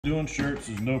Doing shirts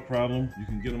is no problem. You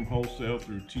can get them wholesale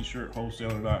through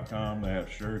tshirtwholesaler.com. They have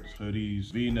shirts,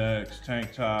 hoodies, v-necks,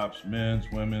 tank tops,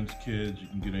 men's, women's, kids. You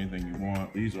can get anything you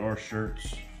want. These are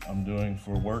shirts I'm doing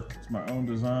for work. It's my own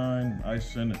design. I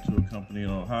send it to a company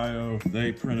in Ohio.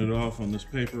 They print it off on this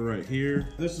paper right here.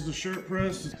 This is a shirt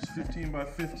press. It's 15 by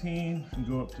 15. You can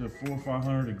go up to 400 or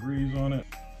 500 degrees on it.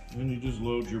 Then you just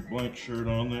load your blank shirt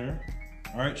on there.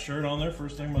 All right, shirt on there.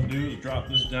 First thing I'm gonna do is drop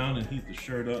this down and heat the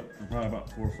shirt up for probably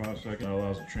about 4 or 5 seconds. That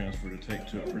allows the transfer to take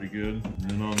to it pretty good.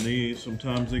 And then on these,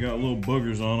 sometimes they got little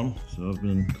boogers on them, so I've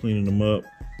been cleaning them up.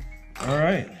 All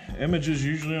right, images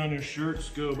usually on your shirts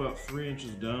go about 3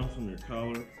 inches down from your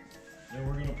collar. Then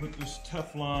we're gonna put this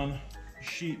Teflon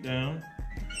sheet down.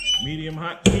 Medium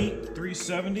hot heat,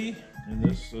 370. And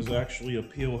this is actually a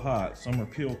peel hot. Some are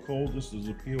peel cold, this is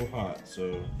a peel hot,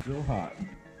 so peel hot.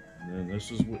 And then this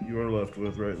is what you are left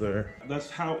with right there. That's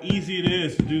how easy it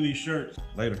is to do these shirts.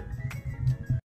 Later.